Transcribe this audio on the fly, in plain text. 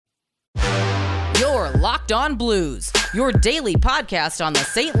You're Locked On Blues, your daily podcast on the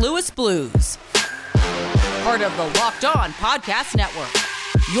St. Louis Blues. Part of the Locked On Podcast Network,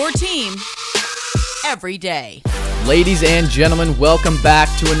 your team every day. Ladies and gentlemen, welcome back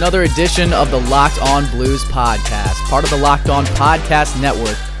to another edition of the Locked On Blues podcast, part of the Locked On Podcast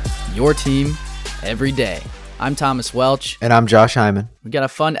Network, your team every day. I'm Thomas Welch. And I'm Josh Hyman. We got a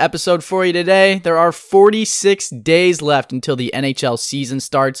fun episode for you today. There are 46 days left until the NHL season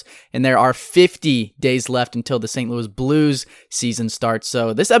starts, and there are 50 days left until the St. Louis Blues season starts.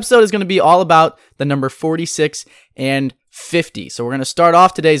 So this episode is going to be all about the number 46 and 50. So we're going to start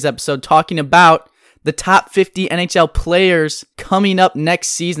off today's episode talking about the top 50 NHL players coming up next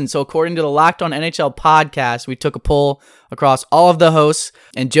season. So according to the Locked On NHL podcast, we took a poll across all of the hosts,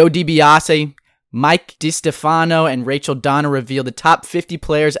 and Joe DiBiase, Mike DiStefano, and Rachel Donna revealed the top 50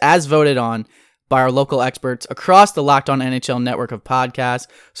 players as voted on by our local experts across the Locked On NHL network of podcasts.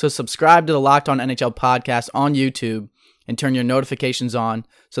 So subscribe to the Locked On NHL podcast on YouTube and turn your notifications on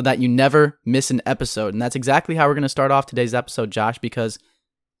so that you never miss an episode. And that's exactly how we're going to start off today's episode, Josh, because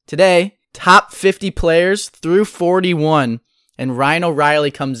today, top 50 players through 41, and Ryan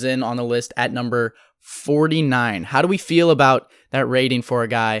O'Reilly comes in on the list at number 49. How do we feel about that rating for a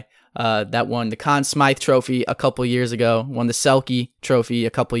guy that won the Conn Smythe Trophy a couple years ago, won the Selke Trophy a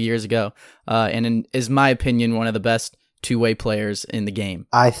couple years ago, and is my opinion one of the best two-way players in the game?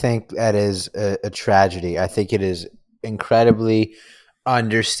 I think that is a tragedy. I think it is incredibly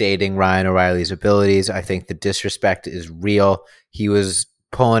understating Ryan O'Reilly's abilities. I think the disrespect is real. He was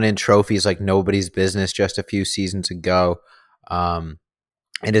pulling in trophies like nobody's business just a few seasons ago, and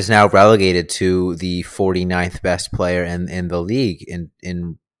is now relegated to the 49th best player in the league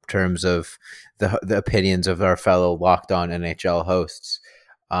in terms of the opinions of our fellow Locked On NHL hosts.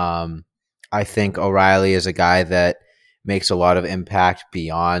 I think O'Reilly is a guy that makes a lot of impact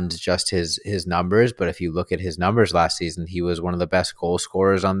beyond just his numbers. But if you look at his numbers last season, he was one of the best goal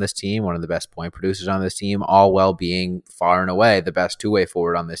scorers on this team, one of the best point producers on this team, all while being far and away the best two-way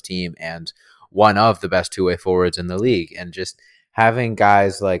forward on this team and one of the best two-way forwards in the league. And just having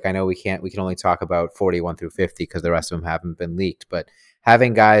guys like, I know we can only talk about 41 through 50 because the rest of them haven't been leaked, but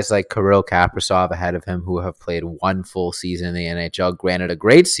having guys like Kirill Kaprizov ahead of him who have played one full season in the NHL, granted a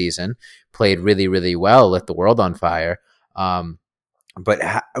great season, played really, really well, lit the world on fire.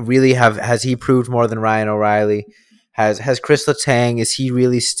 But really has he proved more than Ryan O'Reilly? Has Chris Letang, is he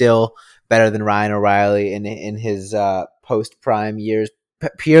really still better than Ryan O'Reilly in his post-prime years?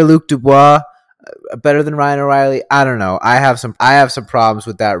 Pierre-Luc Dubois, better than Ryan O'Reilly? I don't know. I have some problems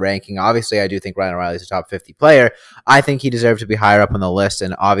with that ranking. Obviously, I do think Ryan O'Reilly is a top 50 player. I think he deserves to be higher up on the list.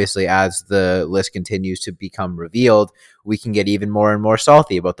 And obviously, as the list continues to become revealed, we can get even more and more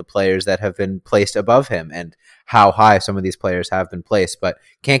salty about the players that have been placed above him and how high some of these players have been placed. But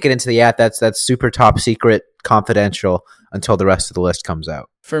can't get into that's super top secret, confidential until the rest of the list comes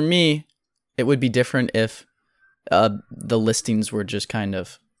out. For me, it would be different if the listings were just kind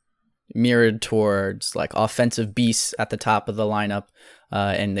of mirrored towards like offensive beasts at the top of the lineup,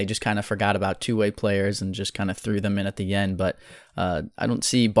 and they just kind of forgot about two-way players and just kind of threw them in at the end. But I don't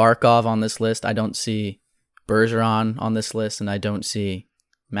see Barkov on this list. I don't see Bergeron on this list, and I don't see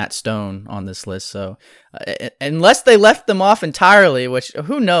Matt Stone on this list. So unless they left them off entirely, which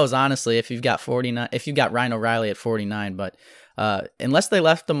who knows, honestly, if you've got Ryan O'Reilly at 49, but unless they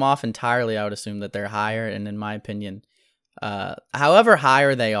left them off entirely, I would assume that they're higher. And in my opinion, however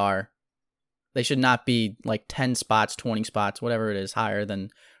higher they are, they should not be like 10 spots, 20 spots, whatever it is, higher than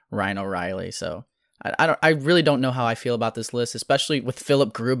Ryan O'Reilly. So I really don't know how I feel about this list, especially with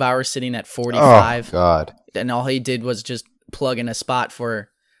Philip Grubauer sitting at 45. Oh, God. And all he did was just plug in a spot for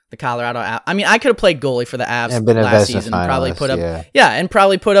the Colorado Avs. I mean, I could have played goalie for the Avs last season,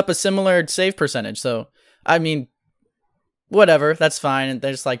 probably put up a similar save percentage. So, I mean, whatever, that's fine. And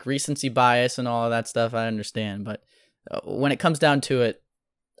there's like recency bias and all of that stuff. I understand. But when it comes down to it,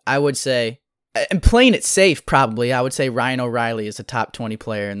 I would say, and playing it safe, probably, I would say Ryan O'Reilly is a top 20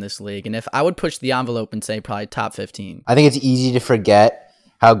 player in this league. And if I would push the envelope and say probably top 15. I think it's easy to forget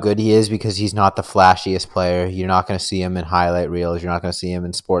how good he is because he's not the flashiest player. You're not going to see him in highlight reels. You're not going to see him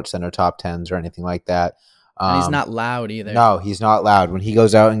in SportsCenter top 10s or anything like that. And he's not loud either. No, he's not loud. When he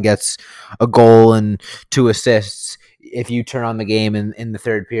goes out and gets a goal and 2 assists, if you turn on the game in the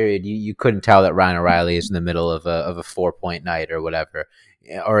third period, you couldn't tell that Ryan O'Reilly is in the middle of a 4-point night or whatever.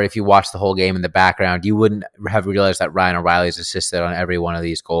 Or if you watch the whole game in the background, you wouldn't have realized that Ryan O'Reilly's assisted on every one of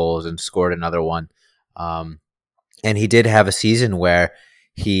these goals and scored another one. And he did have a season where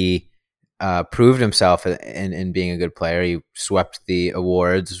he proved himself in being a good player. He swept the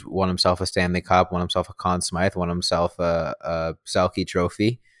awards, won himself a Stanley Cup, won himself a Conn Smythe, won himself a Selke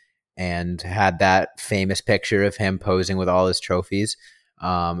Trophy. and had that famous picture of him posing with all his trophies.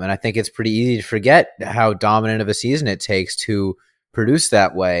 And I think it's pretty easy to forget how dominant of a season it takes to produce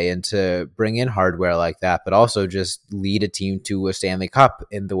that way and to bring in hardware like that, but also just lead a team to a Stanley Cup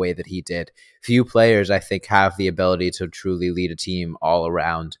in the way that he did. Few players, I think, have the ability to truly lead a team all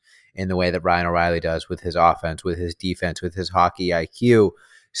around in the way that Ryan O'Reilly does, with his offense, with his defense, with his hockey IQ,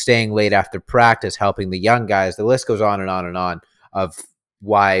 staying late after practice, helping the young guys. The list goes on and on and on of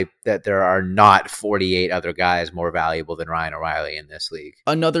why that there are not 48 other guys more valuable than Ryan O'Reilly in this league.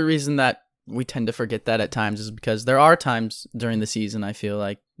 Another reason that we tend to forget that at times is because there are times during the season, I feel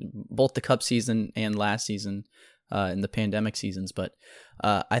like, both the Cup season and last season, in the pandemic seasons, but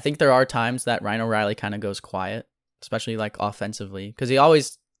I think there are times that Ryan O'Reilly kind of goes quiet, especially like offensively, because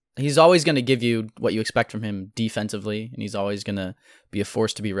he's always going to give you what you expect from him defensively, and he's always going to be a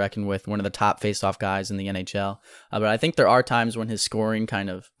force to be reckoned with, one of the top face-off guys in the NHL. But I think there are times when his scoring kind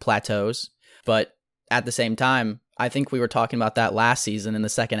of plateaus, but at the same time, I think we were talking about that last season. In the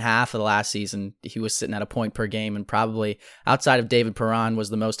second half of the last season, he was sitting at a point per game, and probably outside of David Perron was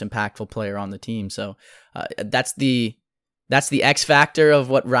the most impactful player on the team. So that's the X factor of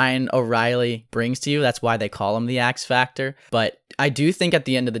what Ryan O'Reilly brings to you. That's why they call him the X factor. But I do think at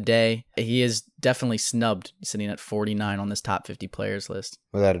the end of the day, he is definitely snubbed, sitting at 49 on this top 50 players list.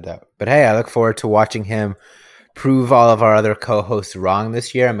 Without a doubt. But hey, I look forward to watching him prove all of our other co-hosts wrong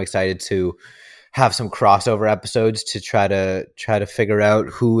this year. I'm excited to have some crossover episodes to try to figure out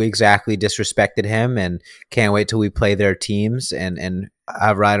who exactly disrespected him, and can't wait till we play their teams and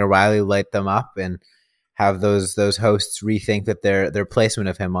have Ryan O'Reilly light them up and have those hosts rethink that their placement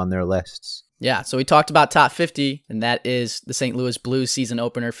of him on their lists. Yeah, so we talked about top 50, and that is the St. Louis Blues season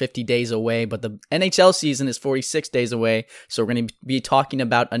opener, 50 days away, but the NHL season is 46 days away, so we're going to be talking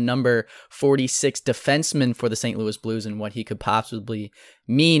about a number 46 defenseman for the St. Louis Blues and what he could possibly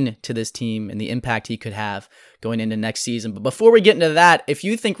mean to this team and the impact he could have going into next season. But before we get into that, if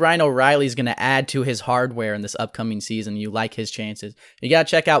you think Ryan O'Reilly is going to add to his hardware in this upcoming season, you like his chances, you got to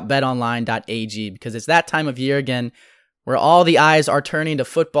check out betonline.ag, because it's that time of year again where all the eyes are turning to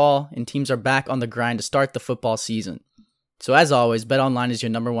football and teams are back on the grind to start the football season. So as always, BetOnline is your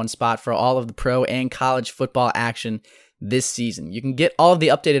number one spot for all of the pro and college football action this season. You can get all of the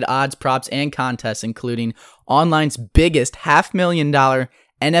updated odds, props, and contests, including online's biggest $500,000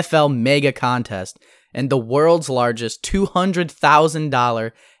 NFL mega contest and the world's largest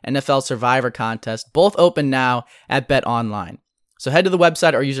 $200,000 NFL Survivor contest, both open now at BetOnline. So head to the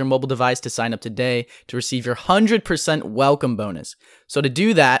website or use your mobile device to sign up today to receive your 100% welcome bonus. So to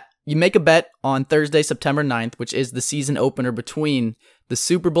do that, you make a bet on Thursday, September 9th, which is the season opener between the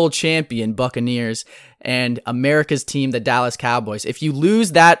Super Bowl champion Buccaneers and America's team, the Dallas Cowboys. If you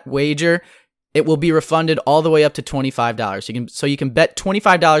lose that wager, it will be refunded all the way up to $25. So you can bet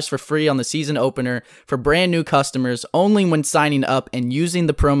 $25 for free on the season opener for brand new customers only when signing up and using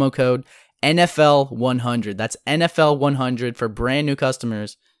the promo code NFL100. That's NFL100 for brand new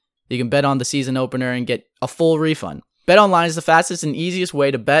customers. You can bet on the season opener and get a full refund. BetOnline is the fastest and easiest way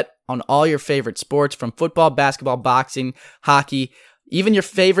to bet on all your favorite sports, from football, basketball, boxing, hockey, even your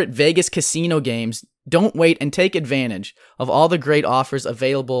favorite Vegas casino games. Don't wait and take advantage of all the great offers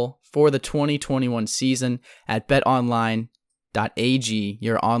available for the 2021 season at betonline.ag,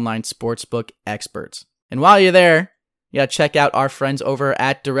 your online sportsbook experts. And while you're there, you gotta check out our friends over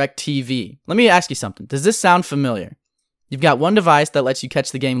at DirecTV. Let me ask you something. Does this sound familiar? You've got one device that lets you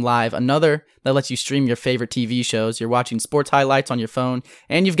catch the game live, another that lets you stream your favorite TV shows, you're watching sports highlights on your phone,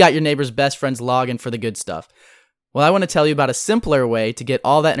 and you've got your neighbor's best friend's login for the good stuff. Well, I want to tell you about a simpler way to get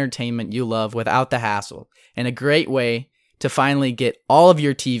all that entertainment you love without the hassle, and a great way to finally get all of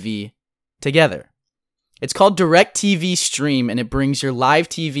your TV together. It's called DirecTV Stream, and it brings your live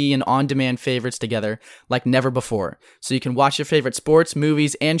TV and on-demand favorites together like never before. So you can watch your favorite sports,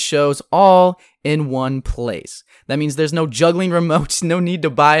 movies, and shows all in one place. That means there's no juggling remotes, no need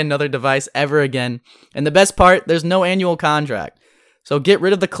to buy another device ever again. And the best part, there's no annual contract. So get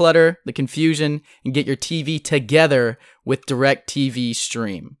rid of the clutter, the confusion, and get your TV together with DirecTV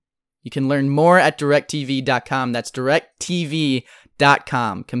Stream. You can learn more at directtv.com. That's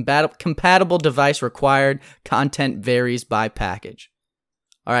directtv.com. Compatible device required. Content varies by package.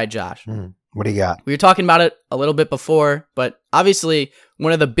 All right, Josh. What do you got? We were talking about it a little bit before, but obviously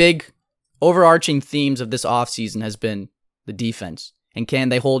one of the big overarching themes of this offseason has been the defense. And can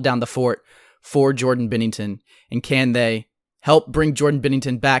they hold down the fort for Jordan Binnington? And can they help bring Jordan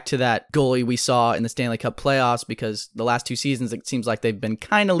Binnington back to that goalie we saw in the Stanley Cup playoffs? Because the last two seasons, it seems like they've been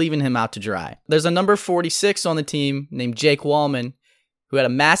kind of leaving him out to dry. There's a number 46 on the team named Jake Wallman, who had a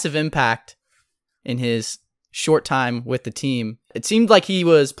massive impact in his short time with the team. It seemed like he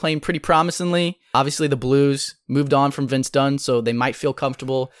was playing pretty promisingly. Obviously, the Blues moved on from Vince Dunn, so they might feel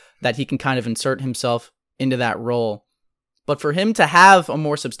comfortable that he can kind of insert himself into that role. But for him to have a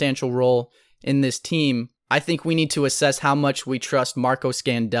more substantial role in this team, I think we need to assess how much we trust Marco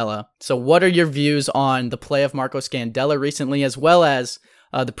Scandella. So what are your views on the play of Marco Scandella recently, as well as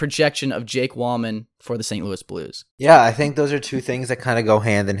the projection of Jake Walman for the St. Louis Blues? Yeah, I think those are two things that kind of go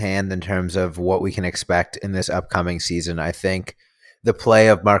hand in hand in terms of what we can expect in this upcoming season. I think the play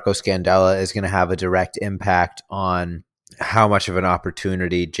of Marco Scandella is going to have a direct impact on how much of an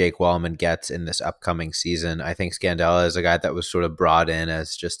opportunity Jake Walman gets in this upcoming season. I think Scandella is a guy that was sort of brought in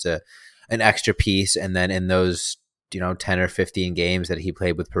as just an extra piece, and then in those 10 or 15 games that he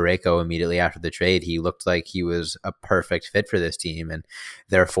played with Parayko immediately after the trade, he looked like he was a perfect fit for this team and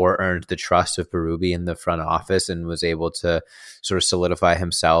therefore earned the trust of Berube in the front office and was able to sort of solidify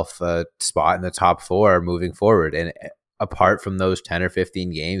himself a spot in the top four moving forward. And apart from those 10 or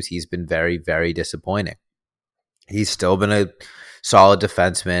 15 games, he's been very, very disappointing. He's still been a solid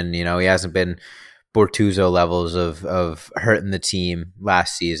defenseman. He hasn't been Bortuzzo levels of hurting the team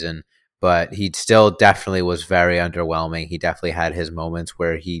last season, but he still definitely was very underwhelming. He definitely had his moments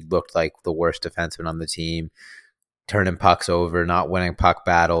where he looked like the worst defenseman on the team, turning pucks over, not winning puck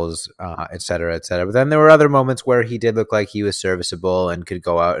battles, et cetera, et cetera. But then there were other moments where he did look like he was serviceable and could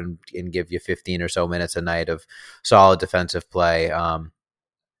go out and give you 15 or so minutes a night of solid defensive play.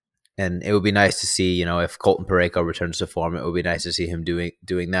 And it would be nice to see, if Colton Parayko returns to form, it would be nice to see him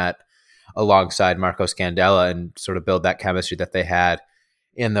doing that alongside Marco Scandella and sort of build that chemistry that they had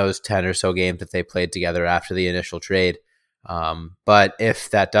in those 10 or so games that they played together after the initial trade. But if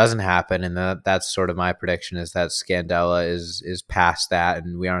that doesn't happen, and that's sort of my prediction, is that Scandella is past that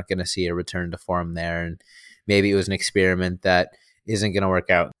and we aren't going to see a return to form there. And maybe it was an experiment that isn't going to work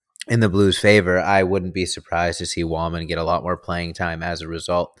out in the Blues' favor. I wouldn't be surprised to see Walman get a lot more playing time as a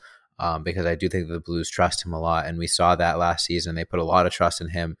result. Because I do think the Blues trust him a lot, and we saw that last season. They put a lot of trust in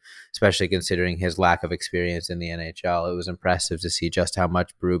him, especially considering his lack of experience in the NHL. It was impressive to see just how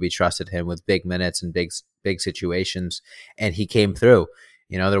much Berube trusted him with big minutes and big situations, and he came through.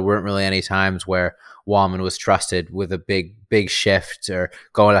 There weren't really any times where Walman was trusted with a big shift or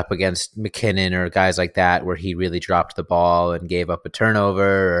going up against McKinnon or guys like that where he really dropped the ball and gave up a turnover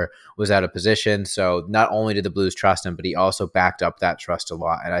or was out of position. So not only did the Blues trust him, but he also backed up that trust a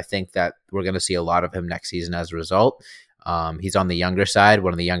lot. And I think that we're going to see a lot of him next season as a result. He's on the younger side,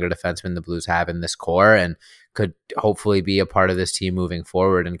 one of the younger defensemen the Blues have in this core, and could hopefully be a part of this team moving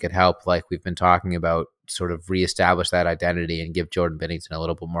forward and could help, like we've been talking about, sort of reestablish that identity and give Jordan Binnington a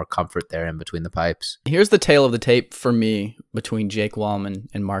little bit more comfort there in between the pipes. Here's the tale of the tape for me between Jake Walman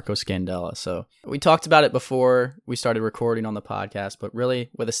and Marco Scandella. So we talked about it before we started recording on the podcast, but really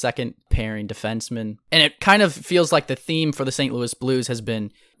with a second pairing defenseman. And it kind of feels like the theme for the St. Louis Blues has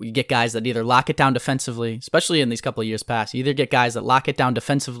been we get guys that either lock it down defensively, especially in these couple of years past, you either get guys that lock it down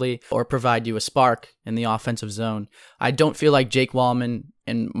defensively or provide you a spark in the offensive zone. I don't feel like Jake Walman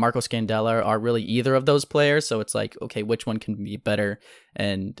and Marco Scandella are really either of those players. So it's like, okay, which one can be better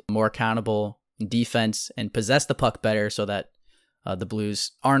and more accountable in defense and possess the puck better so that the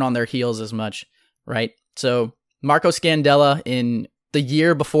Blues aren't on their heels as much, right? So Marco Scandella in the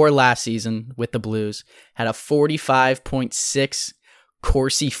year before last season with the Blues had a 45.6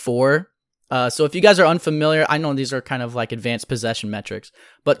 Corsi 4. So if you guys are unfamiliar, I know these are kind of like advanced possession metrics,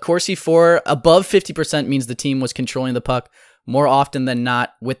 but Corsi 4 above 50% means the team was controlling the puck more often than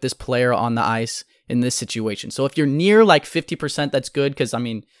not with this player on the ice in this situation. So if you're near like 50%, that's good, because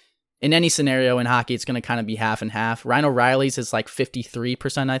in any scenario in hockey, it's going to kind of be half and half. Ryan O'Reilly's is like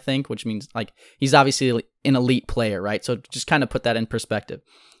 53%, I think, which means like he's obviously an elite player, right? So just kind of put that in perspective.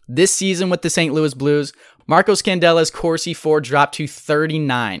 This season with the St. Louis Blues, Marco Scandella's Corsi 4 dropped to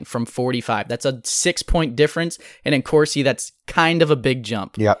 39 from 45. That's a 6-point difference. And in Corsi, that's kind of a big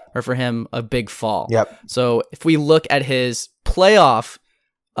jump. Yep. Or for him, a big fall. Yep. So if we look at his playoff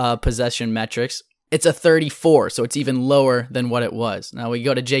possession metrics, it's a 34, so it's even lower than what it was. Now we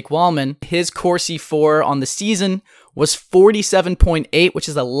go to Jake Walman. His Corsi 4 on the season was 47.8, which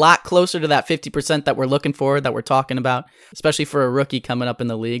is a lot closer to that 50% that we're looking for, that we're talking about, especially for a rookie coming up in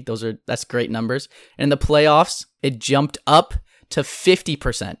the league. That's great numbers. And in the playoffs, it jumped up to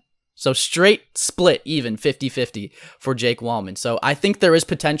 50%. So straight split, even 50-50 for Jake Walman. So I think there is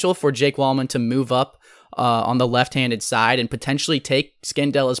potential for Jake Walman to move up on the left-handed side and potentially take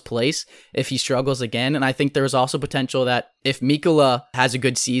Scandella's place if he struggles again. And I think there's also potential that if Mikkola has a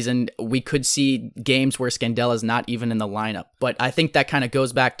good season, we could see games where Scandella's not even in the lineup. But I think that kind of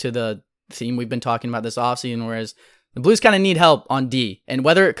goes back to the theme we've been talking about this offseason, whereas The Blues kind of need help on D, and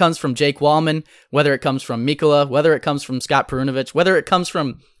whether it comes from Jake Wallman, whether it comes from Mikkola, whether it comes from Scott Perunovich, whether it comes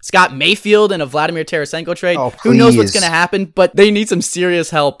from Scott Mayfield in a Vladimir Tarasenko trade, who knows what's going to happen, but they need some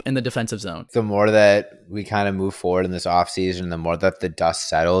serious help in the defensive zone. The more that we kind of move forward in this offseason, the more that the dust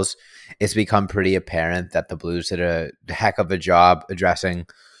settles, it's become pretty apparent that the Blues did a heck of a job addressing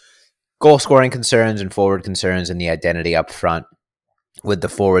goal-scoring concerns and forward concerns and the identity up front with the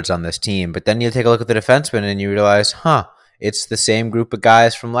forwards on this team. But then you take a look at the defensemen and you realize, it's the same group of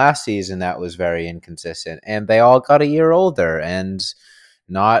guys from last season that was very inconsistent. And they all got a year older, and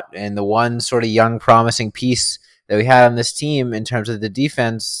the one sort of young promising piece that we had on this team in terms of the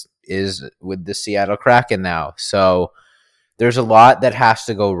defense is with the Seattle Kraken now. So there's a lot that has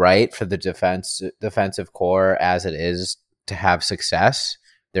to go right for the defensive core as it is to have success.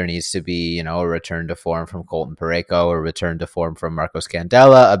 There needs to be, a return to form from Colton Parayko, a return to form from Marco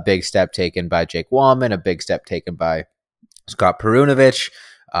Scandella, a big step taken by Jake Wallman, a big step taken by Scott Perunovich,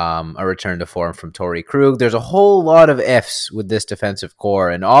 a return to form from Torrey Krug. There's a whole lot of ifs with this defensive core,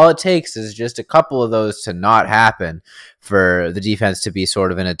 and all it takes is just a couple of those to not happen for the defense to be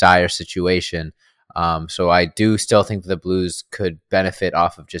sort of in a dire situation. So I do still think that the Blues could benefit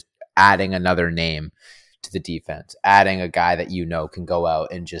off of just adding another name to the defense, adding a guy that can go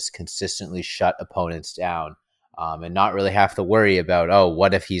out and just consistently shut opponents down, and not really have to worry about,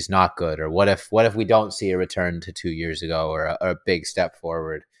 what if he's not good, or what if we don't see a return to 2 years ago, or a big step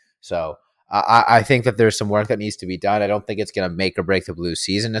forward. So I think that there's some work that needs to be done. I don't think it's going to make or break the Blues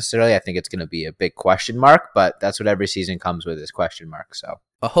season necessarily. I think it's going to be a big question mark, but that's what every season comes with, is question mark. So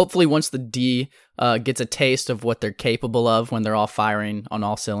hopefully once the D gets a taste of what they're capable of when they're all firing on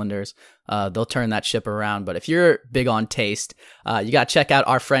all cylinders, they'll turn that ship around. But if you're big on taste, you got to check out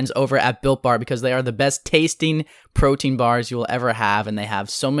our friends over at Built Bar, because they are the best tasting protein bars you will ever have, and they have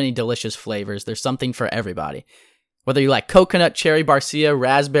so many delicious flavors. There's something for everybody. Whether you like coconut, cherry barcia,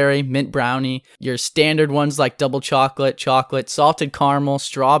 raspberry, mint brownie, your standard ones like double chocolate, salted caramel,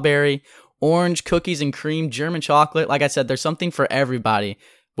 strawberry, orange, cookies and cream, German chocolate. Like I said, there's something for everybody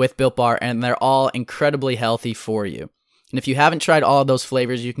with Built Bar, and they're all incredibly healthy for you. And if you haven't tried all of those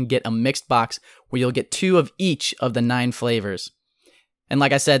flavors, you can get a mixed box where you'll get 2 of each of the 9 flavors. And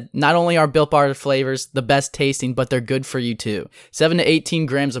like I said, not only are Built Bar flavors the best tasting, but they're good for you too. 7 to 18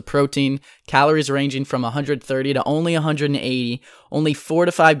 grams of protein, calories ranging from 130 to only 180, only 4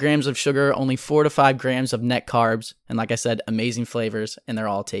 to 5 grams of sugar, only 4 to 5 grams of net carbs. And like I said, amazing flavors, and they're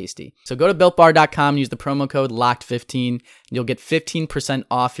all tasty. So go to BuiltBar.com, use the promo code LOCKED15, and you'll get 15%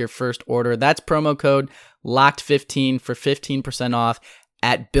 off your first order. That's promo code LOCKED15 for 15% off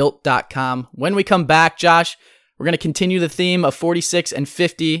at Built.com. When we come back, Josh, we're going to continue the theme of 46 and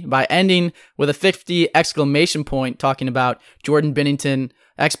 50 by ending with a 50 exclamation point, talking about Jordan Binnington,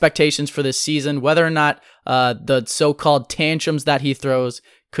 expectations for this season, whether or not the so-called tantrums that he throws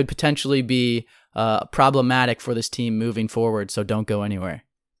could potentially be problematic for this team moving forward. So don't go anywhere.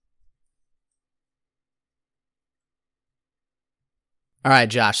 All right,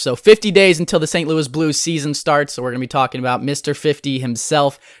 Josh. So 50 days until the St. Louis Blues season starts. So we're going to be talking about Mr. 50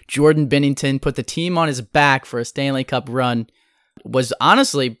 himself, Jordan Binnington. Put the team on his back for a Stanley Cup run. Was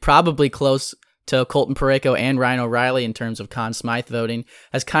honestly probably close to Colton Parayko and Ryan O'Reilly in terms of Conn Smythe voting.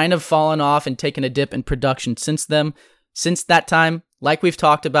 Has kind of fallen off and taken a dip in production since that time. Like we've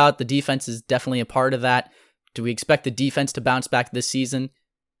talked about, the defense is definitely a part of that. Do we expect the defense to bounce back this season?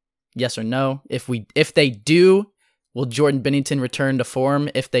 Yes or no? If they do, will Jordan Binnington return to form?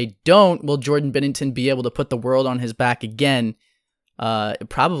 If they don't, will Jordan Binnington be able to put the world on his back again?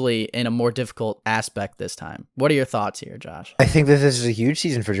 Probably in a more difficult aspect this time. What are your thoughts here, Josh? I think that this is a huge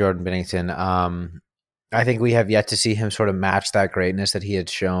season for Jordan Binnington. I think we have yet to see him sort of match that greatness that he had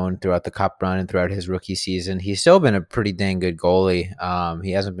shown throughout the Cup run and throughout his rookie season. He's still been a pretty dang good goalie.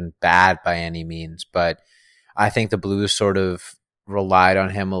 He hasn't been bad by any means, but I think the Blues sort of relied on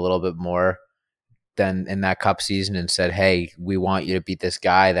him a little bit more than in that Cup season and said, hey, we want you to beat this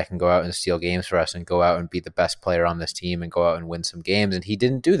guy that can go out and steal games for us and go out and be the best player on this team and go out and win some games. And he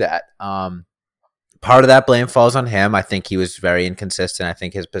didn't do that. Part of that blame falls on him. I think he was very inconsistent. I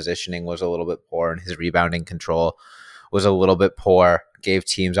think his positioning was a little bit poor and his rebounding control was a little bit poor, gave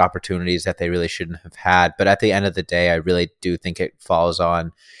teams opportunities that they really shouldn't have had. But at the end of the day, I really do think it falls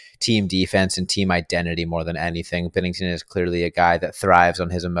on team defense and team identity more than anything. Binnington is clearly a guy that thrives on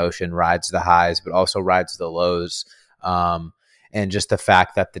his emotion, rides the highs, but also rides the lows. And just the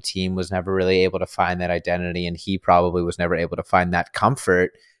fact that the team was never really able to find that identity, and he probably was never able to find that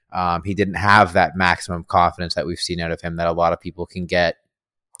comfort. He didn't have that maximum confidence that we've seen out of him that a lot of people can get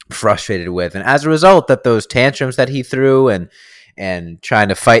frustrated with. And as a result, that those tantrums that he threw and and trying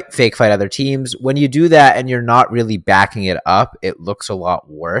to fake fight other teams. When you do that and you're not really backing it up, it looks a lot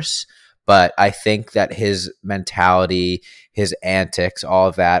worse. But I think that his mentality, his antics, all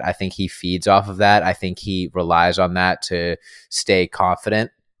of that, I think he feeds off of that. I think he relies on that to stay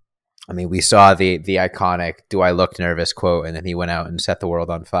confident. I mean, we saw the iconic "Do I look nervous?" quote, and then he went out and set the world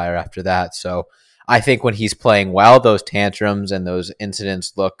on fire after that. So I think when he's playing well, those tantrums and those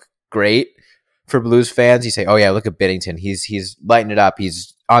incidents look great for Blues fans. You say, "Oh yeah, look at Binnington. He's lighting it up.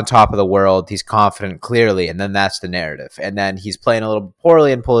 He's on top of the world. He's confident, clearly." And then that's the narrative. And then he's playing a little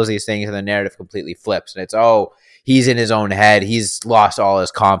poorly and pulls these things, and the narrative completely flips. And it's, oh, he's in his own head. He's lost all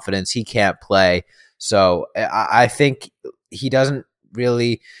his confidence. He can't play. So I think he doesn't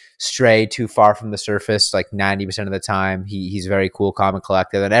really stray too far from the surface. Like 90% of the time, he's very cool, calm, and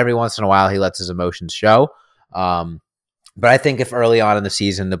collected. And every once in a while, he lets his emotions show. But I think if early on in the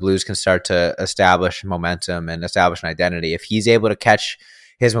season, the Blues can start to establish momentum and establish an identity, if he's able to catch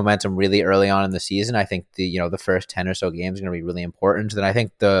his momentum really early on in the season, I think the first 10 or so games are going to be really important. Then I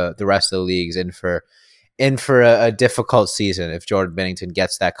think the rest of the league's in for a difficult season if Jordan Binnington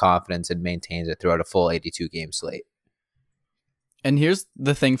gets that confidence and maintains it throughout a full 82 game slate. And here's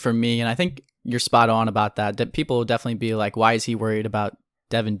the thing for me, and I think you're spot on about that people will definitely be like, why is he worried about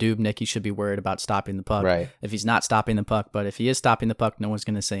Devin Dubnyk? He should be worried about stopping the puck. Right. If he's not stopping the puck, but if he is stopping the puck, no one's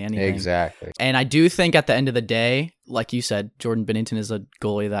going to say anything. Exactly. And I do think at the end of the day, like you said, Jordan Binnington is a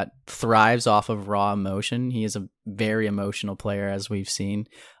goalie that thrives off of raw emotion. He is a very emotional player, as we've seen.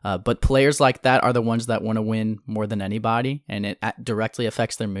 But players like that are the ones that want to win more than anybody, and it directly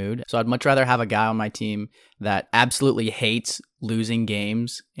affects their mood. So I'd much rather have a guy on my team that absolutely hates losing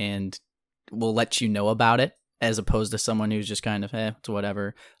games and will let you know about it, as opposed to someone who's just kind of, it's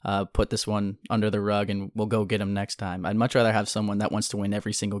whatever, put this one under the rug and we'll go get him next time. I'd much rather have someone that wants to win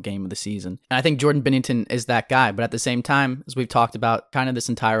every single game of the season. And I think Jordan Binnington is that guy. But at the same time, as we've talked about kind of this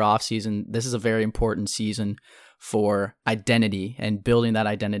entire offseason, this is a very important season for identity and building that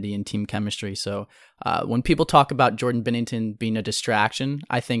identity and team chemistry. So when people talk about Jordan Binnington being a distraction,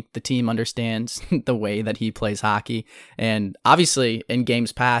 I think the team understands the way that he plays hockey. And obviously in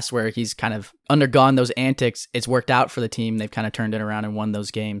games past where he's kind of undergone those antics, it's worked out for the team. They've kind of turned it around and won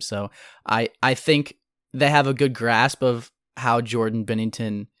those games. So I think they have a good grasp of how Jordan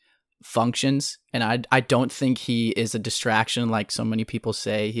Binnington functions, and I don't think he is a distraction like so many people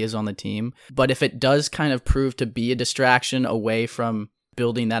say he is on the team. But if it does kind of prove to be a distraction away from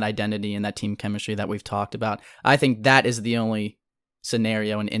building that identity and that team chemistry that we've talked about, I think that is the only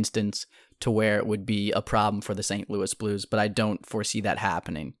scenario and instance to where it would be a problem for the St. Louis Blues. But I don't foresee that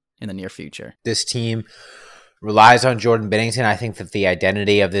happening in the near future. This team relies on Jordan Binnington. I think that the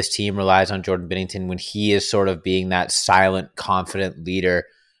identity of this team relies on Jordan Binnington when he is sort of being that silent, confident leader.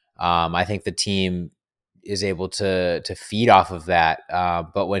 I think the team is able to feed off of that.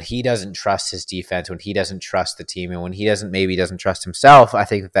 But when he doesn't trust his defense, when he doesn't trust the team, and when he doesn't trust himself, I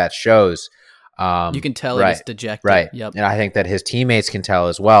think that shows. You can tell he's dejected. Right. Yep. And I think that his teammates can tell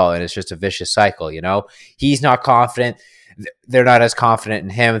as well. And it's just a vicious cycle. He's not confident. They're not as confident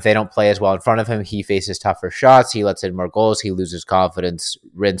in him. If they don't play as well in front of him, he faces tougher shots. He lets in more goals. He loses confidence.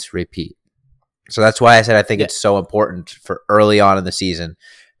 Rinse, repeat. So that's why I said I think it's so important for early on in the season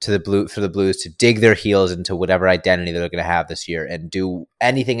for the Blues to dig their heels into whatever identity they're going to have this year and do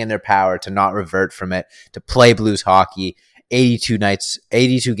anything in their power to not revert from it, to play Blues hockey 82 nights,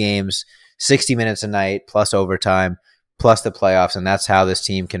 82 games, 60 minutes a night, plus overtime, plus the playoffs. And that's how this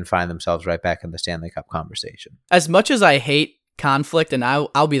team can find themselves right back in the Stanley Cup conversation. As much as I hate conflict, and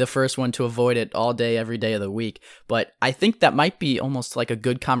I'll be the first one to avoid it all day, every day of the week, but I think that might be almost like a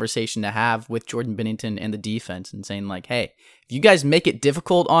good conversation to have with Jordan Binnington and the defense, and saying like, hey, if you guys make it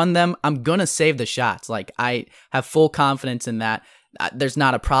difficult on them, I'm gonna save the shots. Like, I have full confidence in that. There's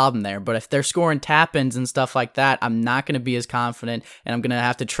not a problem there. But if they're scoring tap-ins and stuff like that, I'm not going to be as confident, and I'm going to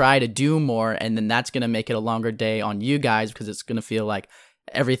have to try to do more, and then that's going to make it a longer day on you guys, because it's going to feel like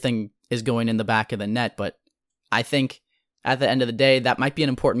everything is going in the back of the net. But I think at the end of the day, that might be an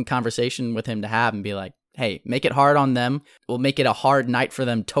important conversation with him to have, and be like, hey, make it hard on them. We'll make it a hard night for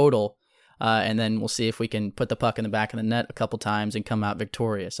them total. And then we'll see if we can put the puck in the back of the net a couple times and come out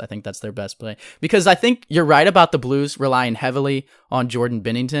victorious. I think that's their best play. Because I think you're right about the Blues relying heavily on Jordan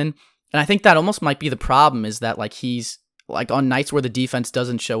Binnington. And I think that almost might be the problem, is that like he's like on nights where the defense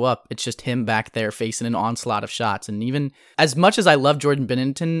doesn't show up, it's just him back there facing an onslaught of shots. And even as much as I love Jordan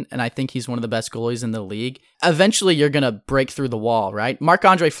Binnington, and I think he's one of the best goalies in the league, eventually you're going to break through the wall, right?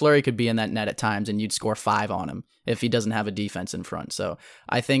 Marc-Andre Fleury could be in that net at times and you'd score 5 on him if he doesn't have a defense in front. So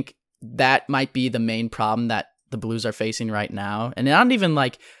I think that might be the main problem that the Blues are facing right now. And not even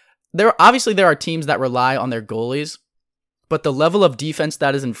like, there are teams that rely on their goalies, but the level of defense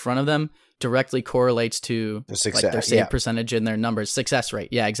that is in front of them directly correlates to The success, like their save yeah. percentage in their numbers, success rate.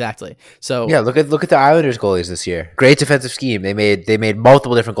 Yeah, exactly. So Yeah, look at the Islanders goalies this year. Great defensive scheme. They made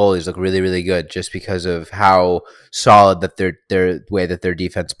multiple different goalies look really, really good just because of how solid that their way that their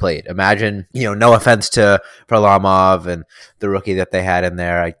defense played. Imagine, no offense to Varlamov and the rookie that they had in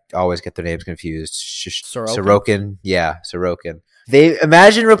there. I always get their names confused. Sorokin. Yeah, Sorokin. They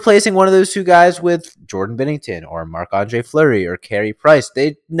imagine replacing one of those two guys with Jordan Binnington or Marc-Andre Fleury or Carey Price.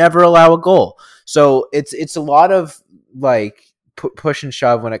 They never allow a goal. So it's a lot of like push and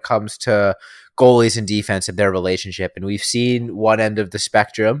shove when it comes to goalies and defense and their relationship. And we've seen one end of the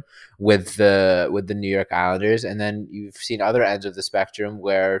spectrum with the New York Islanders, and then you've seen other ends of the spectrum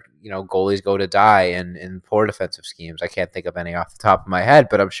where goalies go to die in poor defensive schemes. I can't think of any off the top of my head,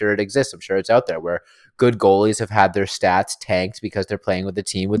 but I'm sure it exists. I'm sure it's out there where good goalies have had their stats tanked because they're playing with a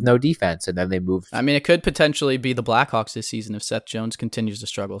team with no defense, and then they move. I mean, it could potentially be the Blackhawks this season if Seth Jones continues to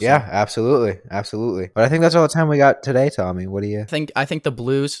struggle. So. Yeah, absolutely. But I think that's all the time we got today, Tommy. What do you I think the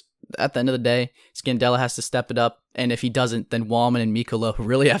Blues, at the end of the day, Scandella has to step it up, and if he doesn't, then Wallman and Mikkola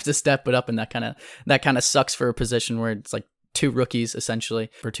really have to step it up, and that kind of sucks for a position where it's like two rookies essentially.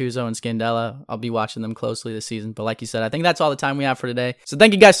 Bertuzzo and Scandella, I'll be watching them closely this season. But like you said, I think that's all the time we have for today. So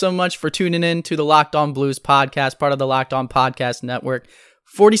thank you guys so much for tuning in to the Locked On Blues podcast, part of the Locked On Podcast Network.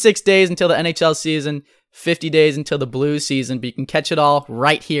 46 days until the NHL season, 50 days until the Blues season, but you can catch it all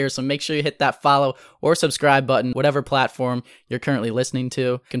right here. So make sure you hit that follow or subscribe button, whatever platform you're currently listening to.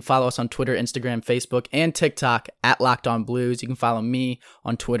 You can follow us on Twitter, Instagram, Facebook, and TikTok at Locked On Blues. You can follow me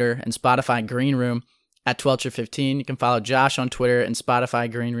on Twitter and Spotify Green Room at 12/15. You can follow Josh on Twitter and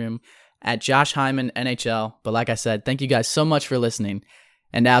Spotify Green Room at Josh Hyman NHL. But like I said, thank you guys so much for listening.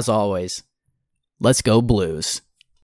 And as always, let's go Blues.